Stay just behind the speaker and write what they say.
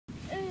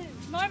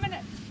The moment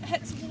it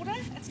hits water,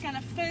 it's going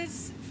to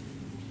fizz,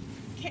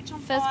 catch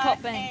on Fizz, fire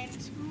pop, bang.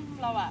 and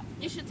blow up.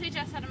 You should teach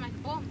us how to make a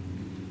bomb.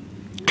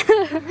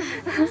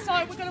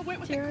 So we're going to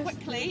work with it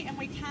quickly, and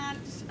we can't.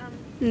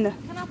 No.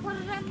 Can I put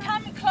it in?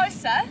 Come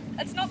closer.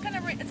 It's not going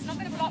to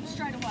blow up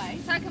straight away.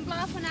 So I can blow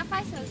up in our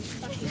faces.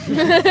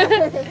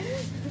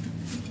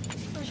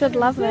 Should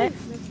love that.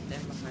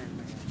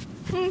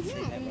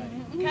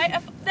 Okay,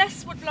 if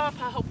this would blow up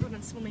our whole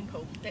blooming swimming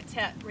pool. That's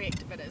how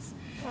reactive it is.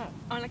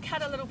 I'm going to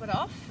cut a little bit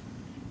off.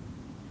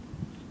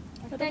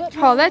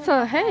 Oh, that's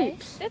a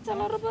heap. That's a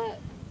little bit.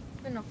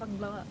 We're not fucking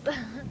blow up.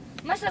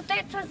 Most of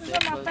that twists on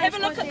my face. Have a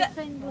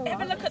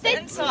look at the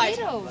inside.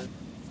 Metal.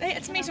 See,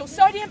 it's metal.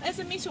 Sodium is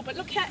a metal, but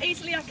look how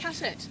easily I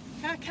cut it.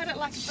 I cut it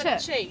like a bit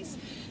of cheese.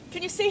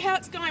 Can you see how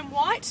it's going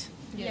white?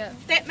 Yeah.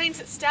 That means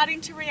it's starting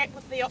to react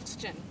with the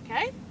oxygen,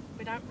 okay?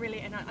 We don't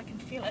really, and I can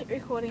feel it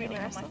Recording really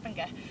it, on my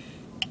finger.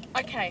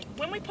 Okay,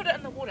 when we put it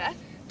in the water,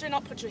 do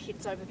not put your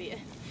heads over there.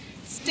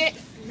 Step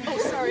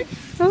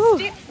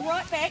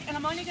right back, and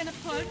I'm only going to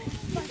put...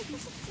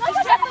 I'm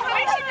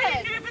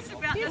nervous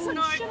about this.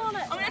 No,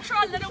 I'm going to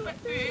try a little bit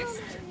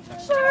first.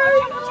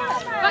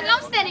 But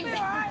I'm standing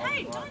back.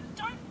 Hey, don't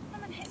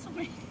come and hassle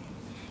me.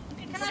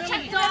 Can I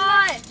check the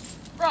eye?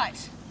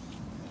 Right.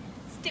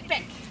 Step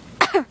back.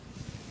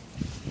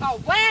 Oh,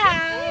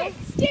 wow.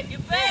 Step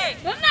back.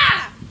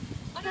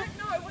 I don't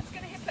know what's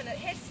going to happen. It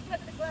has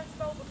split the glass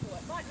bowl before.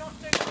 It might not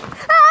do it.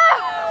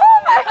 Oh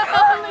my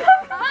god!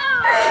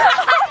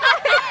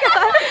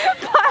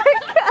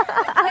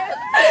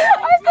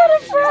 I've got a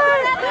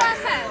fright!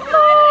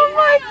 Oh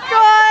my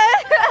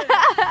god!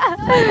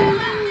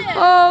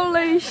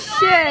 Holy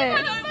shit!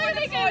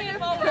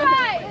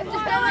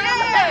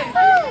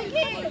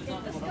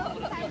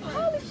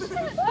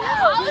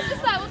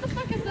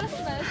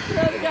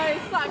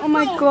 Oh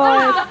my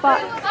god,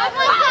 fuck.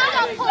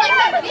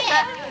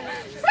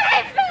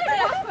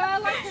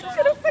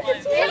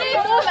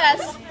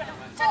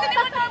 Does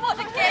anyone know what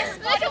the gas...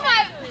 Look at my...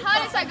 How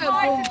does that go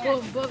boom,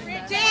 boom, boom?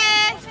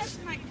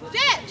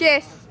 Jess.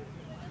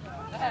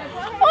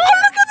 Oh,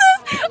 look at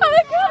this! Oh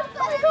my god!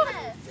 Oh my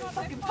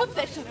god! Put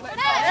that shit away.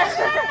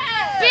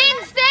 Ben,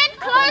 stand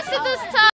close to this time.